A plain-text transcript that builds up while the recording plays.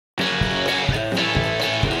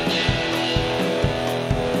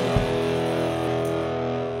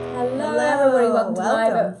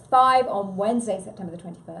at 5 on Wednesday, September the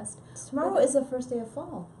 21st. Tomorrow is the first day of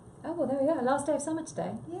fall. Oh, well, there we go. Last day of summer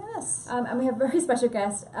today. Yes. And we have a very special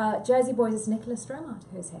guest, Jersey Boys' Nicolas Dromard,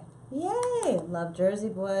 who's here. Yay! Love Jersey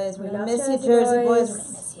Boys. We're going to love miss you, Jersey Jersey Boys. Boys. We're going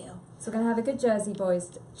to miss you. So we're going to have a good Jersey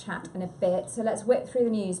Boys chat in a bit. So let's whip through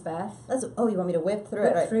the news, Beth. Oh, you want me to whip through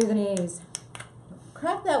it? Whip through the news.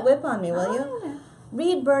 Crack that whip on me, will you?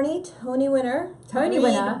 Reed Birney, Tony winner.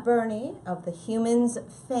 Reed Birney of The Humans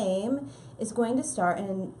fame is going to star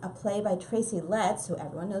in a play by Tracy Letts, who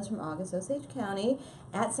everyone knows from August Osage County,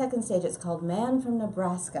 at Second Stage. It's called Man from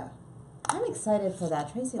Nebraska. I'm excited for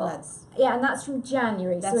that. Tracy Letts. Yeah, and that's from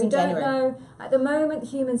January. That's so we in don't January. know. At the moment,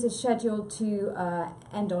 Humans is scheduled to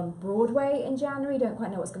end on Broadway in January. Don't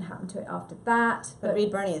quite know what's going to happen to it after that. But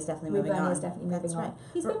Reed Birney is definitely moving on. Reed Birney is definitely moving on.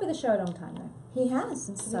 He's been with the show a long time, though. He has,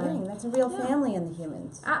 since the beginning. That's a real family in The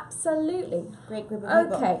Humans. Absolutely. Great group of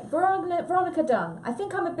people. Okay, Veronica Dunn. I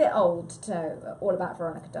think I'm a bit old to know all about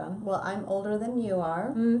Veronica Dunn. Well, I'm older than you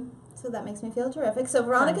are, so that makes me feel terrific. So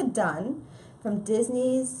Veronica Dunn from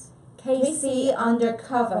Disney's KC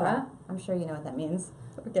Undercover. I'm sure you know what that means.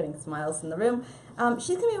 We're getting smiles in the room.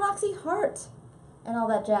 She's going to be Roxy Hart and all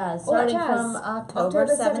that jazz, starting from October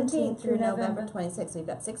 17th through November 26th. So you've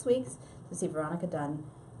got 6 weeks to see Veronica Dunn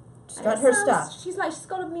strut her stuff. She's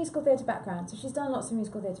got a musical theatre background, so she's done lots of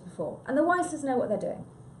musical theatre before. And the Weissers know what they're doing.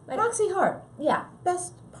 Roxy Hart. Yeah.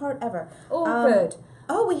 Best part ever. All good.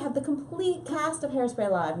 Oh, we have the complete cast of Hairspray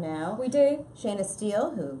Live now. We do. Shayna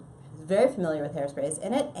Steele, who is very familiar with Hairspray, is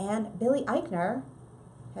in it, and Billy Eichner,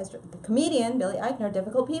 the comedian Billy Eichner,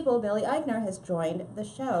 Difficult People, Billy Eichner has joined the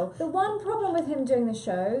show. The one problem with him doing the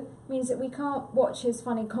show means that we can't watch his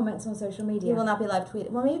funny comments on social media. He will not be live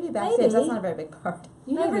tweeting. Well, maybe backstage. That's not a very big part.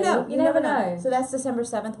 You never know. You never know. So that's December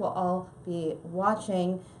 7th. We'll all be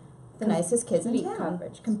watching The Nicest Kids in Town.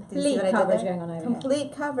 Complete coverage going on over here.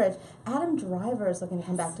 Complete coverage. Adam Driver is looking to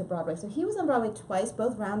come back to Broadway. So he was on Broadway twice,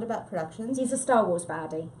 both Roundabout Productions. He's a Star Wars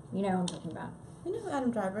baddie. You know who I'm talking about. You know who Adam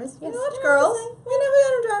Driver is? Yes. You watch Girls. You know who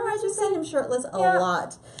Adam Driver is. We've seen him shirtless a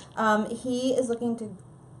lot. He is looking to,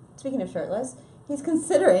 speaking of shirtless, he's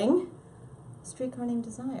considering Streetcar Named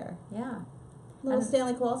Desire. Yeah. Little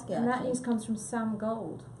Stanley Kowalski. And that news comes from Sam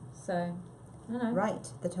Gold. So, I don't know. Right,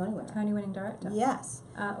 the Tony winner. Tony-winning director. Yes.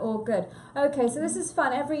 All good. Okay, so this is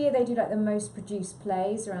fun. Every year they do like the most produced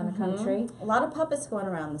plays around the country. A lot of puppets going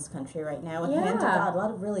around this country right now. With Hand to God, a lot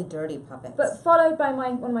of really dirty puppets. But followed by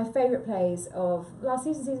one of my favourite plays of last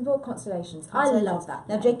season, season 4, Constellations. I love that.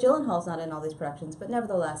 Now, Jake Gyllenhaal's not in all these productions, but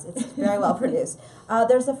nevertheless, it's very well produced.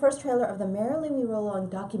 There's the first trailer of the Merrily We Roll On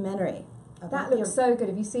documentary. That looks so good.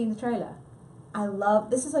 Have you seen the trailer? I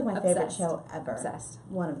love, this is like my favorite show ever. Obsessed.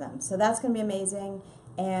 One of them. So that's going to be amazing.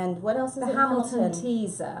 And what else is the Hamilton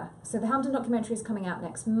teaser. So the Hamilton documentary is coming out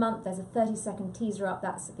next month. There's a 30-second teaser up.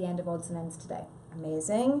 That's at the end of Odds and Ends today.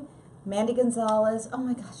 Amazing. Mandy Gonzalez. Oh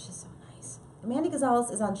my gosh, she's so nice. Mandy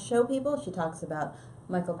Gonzalez is on Show People. She talks about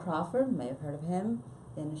Michael Crawford. You may have heard of him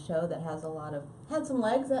in a show that has had some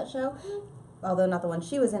legs, that show. Although not the one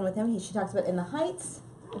she was in with him. She talks about In the Heights.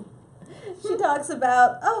 She talks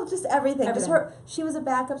about, just everything. She was a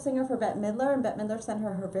backup singer for Bette Midler, and Bette Midler sent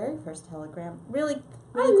her very first telegram. Really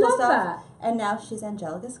cool stuff. That. And now she's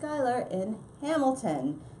Angelica Schuyler in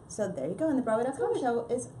Hamilton. So there you go. And the Broadway.com show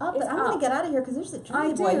is up. But I'm going to get out of here because there's a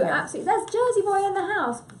Jersey Boy here. Absolutely. There's Jersey Boy in the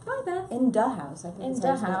house. Bye, Beth. In the house, I think. In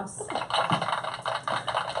the house.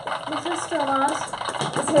 Nicolas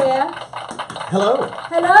Dromard is here. Hello.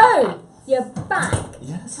 Hello. You're back.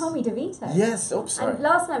 Yes. Tommy DeVito. Yes. Oops, sorry. And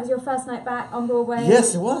last night was your first night back on Broadway.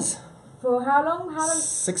 Yes, it was. For how long?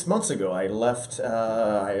 6 months ago. I left.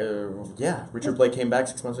 Richard Blake came back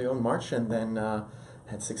 6 months ago in March, and then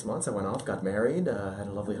had 6 months. I went off, got married, had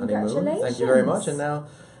a lovely honeymoon. Congratulations. Thank you very much, and now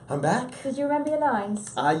I'm back. Did you remember your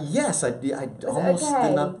lines? Yes, I almost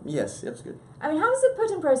did not. Yes, it was good. I mean, how does the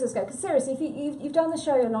put-in process go? Because seriously, if you've done the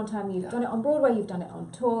show a long time, you've done it on Broadway, you've done it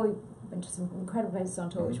on tour, you've been to some incredible places on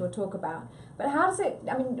tour, which we'll talk about. But how does it?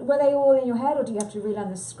 I mean, were they all in your head, or do you have to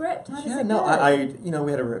relearn the script? How does it go?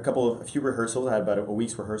 We had a few rehearsals. I had about a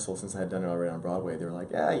week's rehearsal since I had done it already on Broadway. They were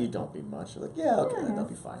like, you don't need much. I was like, that'll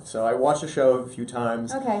be fine. So I watched the show a few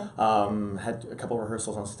times. Okay. Had a couple of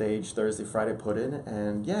rehearsals on stage Thursday, Friday, put in,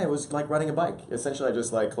 and it was like riding a bike. Essentially, I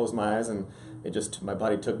just closed my eyes and my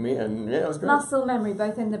body took me, and it was great. Muscle memory,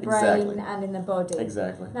 both in the brain and in the body.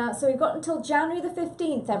 Exactly. Now, so we've got until January the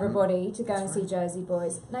 15th, everybody, to go and see Jersey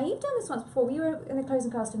Boys. Now, you've done this once before. You were in the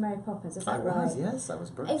closing cast of Mary Poppins, is that right? I was, yes, that was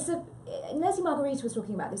great. Leslie Marguerite was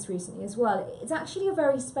talking about this recently as well. It's actually a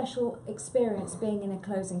very special experience being in a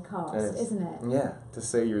closing cast, isn't it? Yeah, to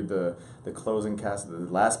say you're the closing cast, the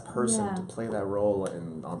last person to play that role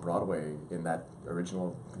on Broadway in that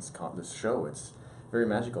original this show, very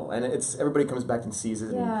magical. And it's everybody comes back and sees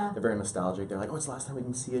it, Yeah. and they're very nostalgic. They're like, oh, it's the last time we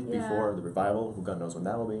can see it Yeah. before the revival. Who God knows when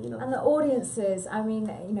that will be, you know. And the audiences, I mean,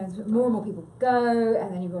 you know, more and more people go,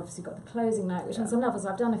 and then you've obviously got the closing night, which on some levels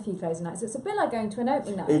I've done a few closing nights. So it's a bit like going to an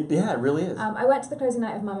opening night. It really is. I went to the closing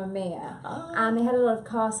night of Mamma Mia, and they had a lot of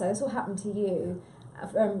cast there. This all happened to you.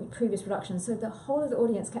 Previous productions, so the whole of the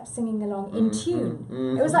audience kept singing along in tune.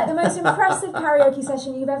 It was like the most impressive karaoke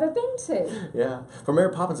session you've ever been to. Yeah, for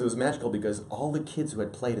Mary Poppins it was magical because all the kids who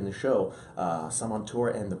had played in the show, some on tour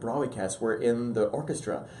and the Broadway cast, were in the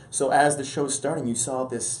orchestra. So as the show was starting, you saw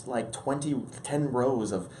this like 10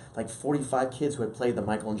 rows of like 45 kids who had played the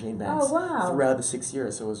Michael and Jane bands throughout the 6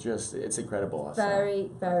 years. So it was just, it's incredible. Very,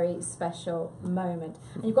 very special moment.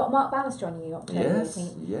 And you've got Mark Bannister on you. Yes.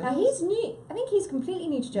 Now he's new. I think he's completely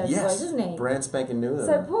new to Jersey Boys, isn't he? Brand spanking new.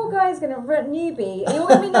 So poor guy's going to newbie. Are you all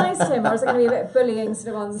going to be nice to him, or is it going to be a bit of bullying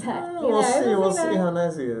sort of on set? We'll see how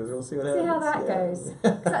nice he is. We'll see what happens. See how that goes.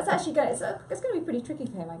 'Cause that's actually going. It's going to be pretty tricky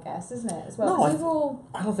for him, I guess, isn't it? As well. No,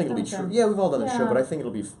 I don't think it'll be true. Yeah, we've all done the show, but I think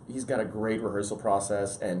it'll be. He's got a great rehearsal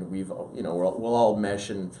process, and we'll all mesh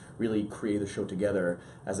and really create the show together,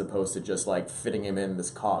 as opposed to just like fitting him in this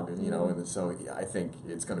cog, And so I think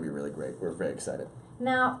it's going to be really great. We're very excited.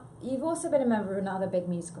 Now, you've also been a member of another big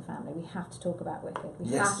musical family. We have to talk about Wicked.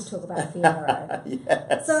 We have to talk about Fiyero.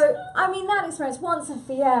 Yes. So, I mean, that experience, once a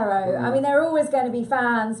Fiyero, I mean, there are always going to be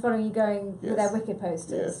fans following you going with their Wicked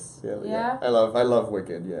posters. Yes. Yeah. I love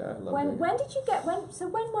Wicked. Yeah. When did you get, when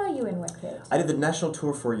were you in Wicked? I did the national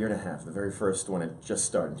tour for a year and a half. The very first one, it just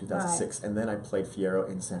started in 2006. Right. And then I played Fiyero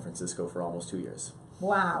in San Francisco for almost 2 years.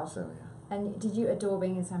 Wow. So, yeah. And did you adore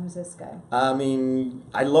being in San Francisco? I mean,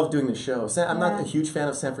 I love doing the show. I'm not a huge fan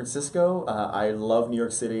of San Francisco. I love New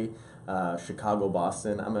York City, Chicago,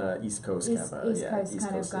 Boston. I'm a East Coast East Coast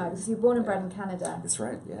kind of guy. Because you're born and bred in Canada. That's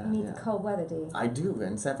right, yeah. You need the cold weather, do you? I do.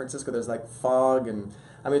 In San Francisco, there's like fog, and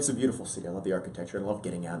I mean, it's a beautiful city. I love the architecture. I love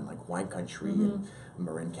getting out in like wine country and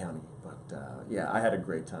Marin County. But I had a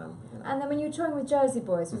great time. And then when you were touring with Jersey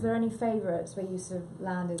Boys, was there any favourites where you sort of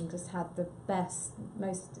landed and just had the best,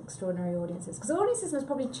 most extraordinary audiences? Because audiences must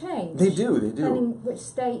probably change. They do. Depending which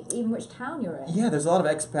state, even which town you're in. Yeah, there's a lot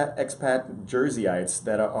of expat Jerseyites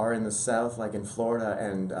that are in the South, like in Florida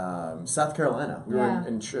and South Carolina. We were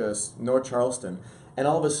in North Charleston. And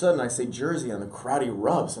all of a sudden I say Jersey and the crowd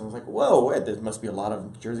erupts. And I was like, whoa, there must be a lot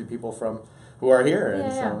of Jersey people who are here.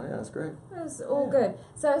 And so, it's great. That's all good.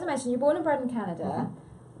 So as I mentioned, you're born and bred in Canada.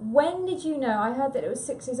 When did you know? I heard that it was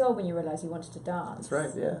 6 years old when you realised you wanted to dance. That's right,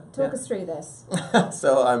 yeah. Talk us through this.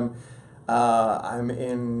 So I'm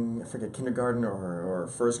in, I forget, kindergarten or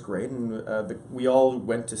first grade, and we all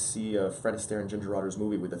went to see Fred Astaire and Ginger Rogers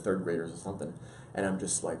movie with the third graders or something. And I'm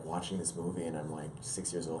just like watching this movie, and I'm like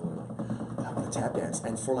 6 years old, and I'm like, I'm gonna tap dance.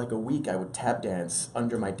 And for like a week, I would tap dance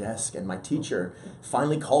under my desk, and my teacher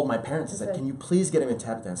finally called my parents and said, "Can you please get him in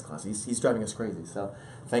tap dance class? He's driving us crazy." So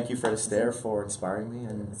thank you, Fred Astaire, for inspiring me.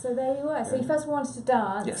 And so there you were. So you first wanted to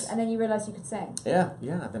dance, and then you realised you could sing. Yeah.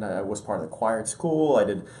 Then I was part of the choir at school. I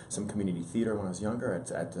did some community theater when I was younger.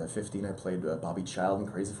 At 15, I played Bobby Child in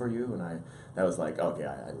Crazy for You, and that was like, okay,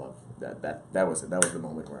 I love that. That was the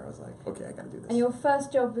moment where I was like, okay, I got to do this. And your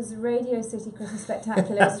first job was Radio City Christmas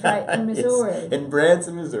Spectacular, was right in Missouri. In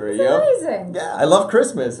Branson, Missouri. It's amazing. Yeah, I love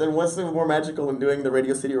Christmas, and what's more magical than doing the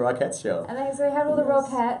Radio City Rockettes show? And so they had all the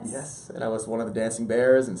Rockettes. Yes, and I was one of the dancing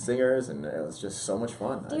bears and singers, and it was just so much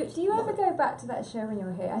fun. Do you ever go back to that show when you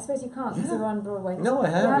were here? I suppose you can't because you're on Broadway. No, I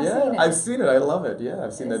have. I've seen it. I love it. Yeah,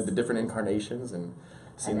 I've seen the different incarnations and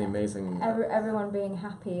seen the amazing... everyone being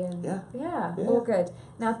happy and... Yeah, all good.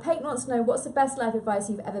 Now, Peyton wants to know, what's the best life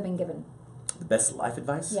advice you've ever been given? The best life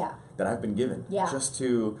advice? Yeah. That I've been given? Yeah. Just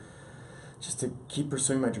to keep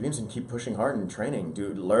pursuing my dreams and keep pushing hard and training.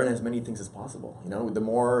 Learn as many things as possible. The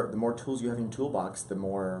more tools you have in your toolbox, the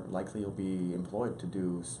more likely you'll be employed to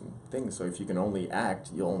do some things. So if you can only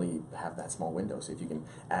act, you'll only have that small window. So if you can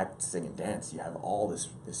act, sing, and dance, you have all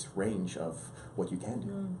this range of what you can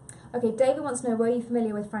do. Okay, David wants to know, were you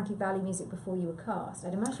familiar with Frankie Valli music before you were cast?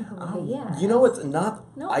 I'd imagine probably, You know what's not...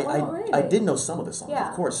 Not really. I did know some of the songs. Yeah.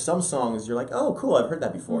 Of course, some songs you're like, oh, cool, I've heard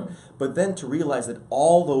that before. But then to realize that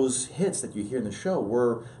all those hits that you hear in the show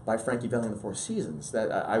were by Frankie Valli and the Four Seasons, that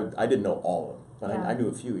I didn't know all of them. But I knew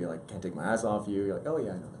a few. You're like, Can't Take My Eyes Off You. You're like, oh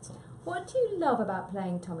yeah, I know that song. What do you love about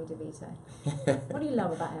playing Tommy DeVito? What do you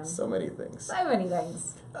love about him? So many things. So many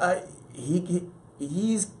things.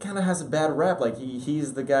 He's kind of has a bad rap. Like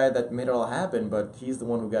he's the guy that made it all happen, but he's the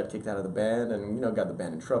one who got kicked out of the band and got the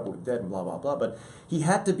band in trouble with debt and blah blah blah. But he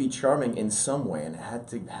had to be charming in some way and had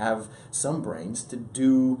to have some brains to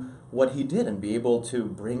do what he did and be able to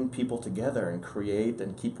bring people together and create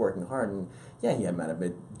and keep working hard. And yeah, he might have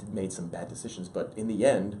made some bad decisions, but in the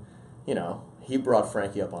end, you know, he brought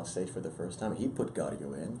Frankie up on stage for the first time. He put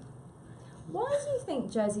Gaudio in. Why do you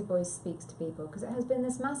think Jersey Boys speaks to people? Because it has been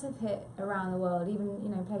this massive hit around the world, even, you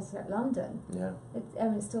know, places like London. Yeah.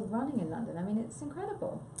 It's still running in London. I mean, it's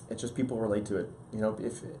incredible. It's just people relate to it. You know,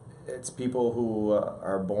 if it's people who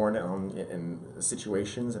are born in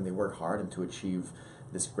situations and they work hard and to achieve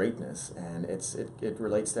this greatness, and it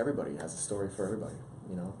relates to everybody. It has a story for everybody.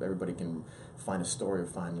 You know, everybody can find a story or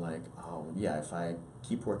find like, oh yeah, if I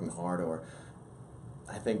keep working hard, or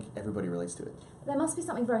I think everybody relates to it. There must be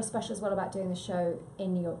something very special as well about doing the show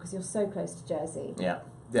in New York because you're so close to Jersey. Yeah,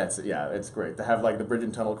 it's great to have like the Bridge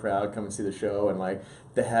and Tunnel crowd come and see the show, and like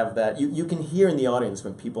to have that you can hear in the audience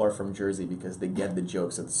when people are from Jersey because they get the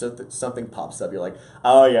jokes. So something pops up, you're like,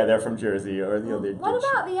 oh yeah, they're from Jersey, or you know. What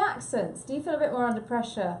about the accents? Do you feel a bit more under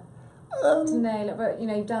pressure to nail it? But you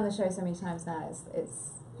know, you've done the show so many times now. It's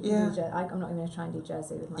yeah. I'm not even going to try and do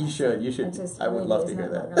Jersey with my. You should. I would love to hear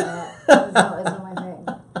that. It's not my thing.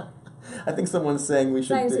 I think someone's saying we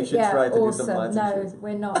should try to do some lines. No,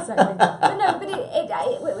 we're not. Certainly. But no,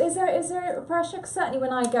 but is there a pressure? 'Cause certainly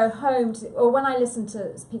when I go home or when I listen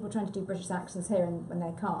to people trying to do British accents here and when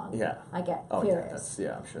they can't, I get furious.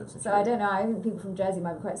 Yeah, I'm sure. So I don't know. I think people from Jersey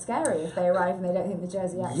might be quite scary if they arrive and they don't think the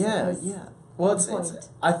Jersey accent is. Yeah. Well,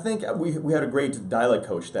 I think we had a great dialect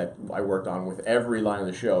coach that I worked on with every line of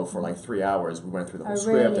the show for like 3 hours. We went through the whole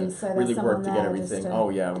script and really worked to get everything.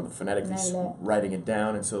 The phonetically writing it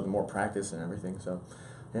down, and so the more practice and everything. So,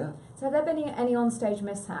 yeah. So have there been any onstage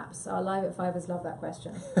mishaps? Our Live at Fivers love that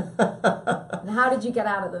question. And how did you get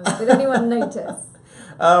out of them? Did anyone notice?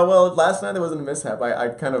 Well, last night there wasn't a mishap. I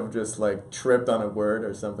kind of just like tripped on a word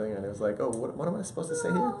or something, and it was like, oh, what am I supposed to say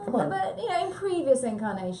here? Come on. But you know, in previous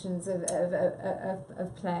incarnations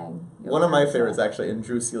of playing. One of my favorites actually, and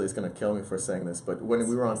Drew Seeley's going to kill me for saying this, but when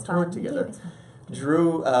we were on tour together,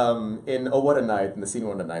 Drew, in Oh What a Night, in the scene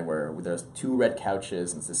What a Night where there's 2 red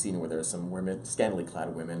couches, and it's the scene where there's some women, scantily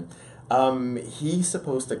clad women. He's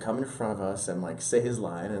supposed to come in front of us and like say his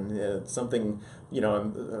line and something, you know,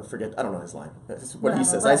 I don't know his line. That's what he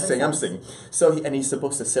says. I sing, I'm singing. So he's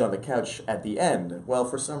supposed to sit on the couch at the end. Well,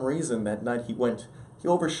 for some reason that night he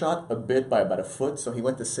overshot a bit by about a foot, so he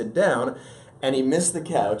went to sit down and he missed the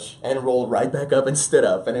couch and rolled right back up and stood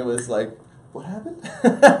up, and it was like, what happened?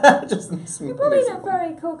 You're probably not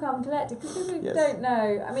very cool, calm, and collected because people don't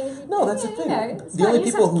know. I mean, if you, that's the thing. The only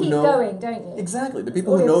people who know, going, don't you? Exactly. The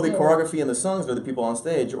people who know the choreography and the songs are the people on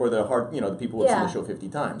stage, or the people who have seen the show 50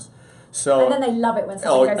 times. So and then they love it when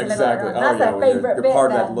something goes exactly. a little wrong. That's their favourite bit. You're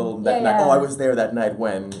part of that little night. Oh, I was there that night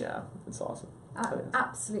when. Yeah, it's awesome.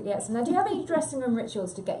 Absolutely excellent. Now, do you have any dressing room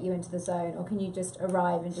rituals to get you into the zone, or can you just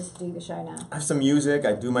arrive and just do the show now? I have some music.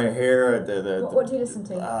 I do my hair. What do you listen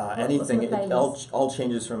to? Anything. It all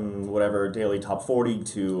changes from whatever daily top 40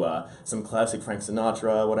 to some classic Frank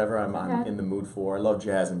Sinatra, whatever I'm in the mood for. I love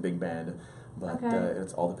jazz and big band, but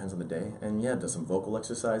it all depends on the day. And do some vocal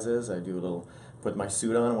exercises. I do a little. Put my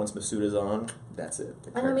suit on, and once my suit is on, that's it.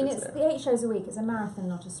 And I mean, it's the 8 shows a week. It's a marathon,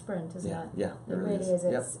 not a sprint, isn't it? Yeah, it really is.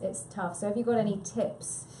 It's tough. So have you got any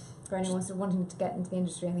tips for anyone sort of wanting to get into the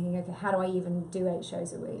industry and thinking, okay, how do I even do 8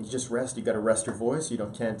 shows a week? You just rest. You got to rest your voice.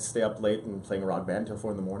 Can't stay up late and playing a rock band until 4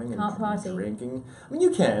 in the morning and drinking. I mean, you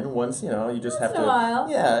can once. You just have to. While.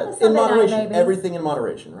 Yeah, in moderation. Everything in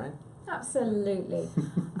moderation, right? Absolutely.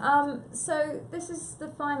 So this is the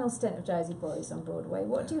final stint of Jersey Boys on Broadway.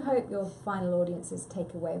 What do you hope your final audiences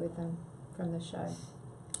take away with them from the show?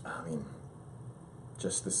 I mean,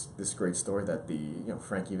 just this great story that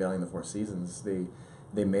Frankie Valli and the Four Seasons,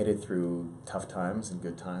 they made it through tough times and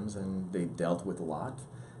good times, and they dealt with a lot,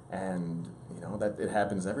 and that it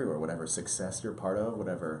happens everywhere. Whatever success you're part of,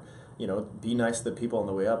 whatever be nice to the people on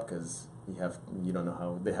the way up, because you don't know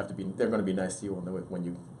how they're going to be nice to you when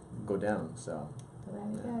you go down. So there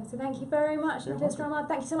we go. So thank you very much, Nicolas Dromard.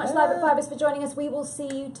 Thank you so much, Live at Fivers, for joining us. We will see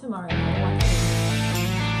you tomorrow.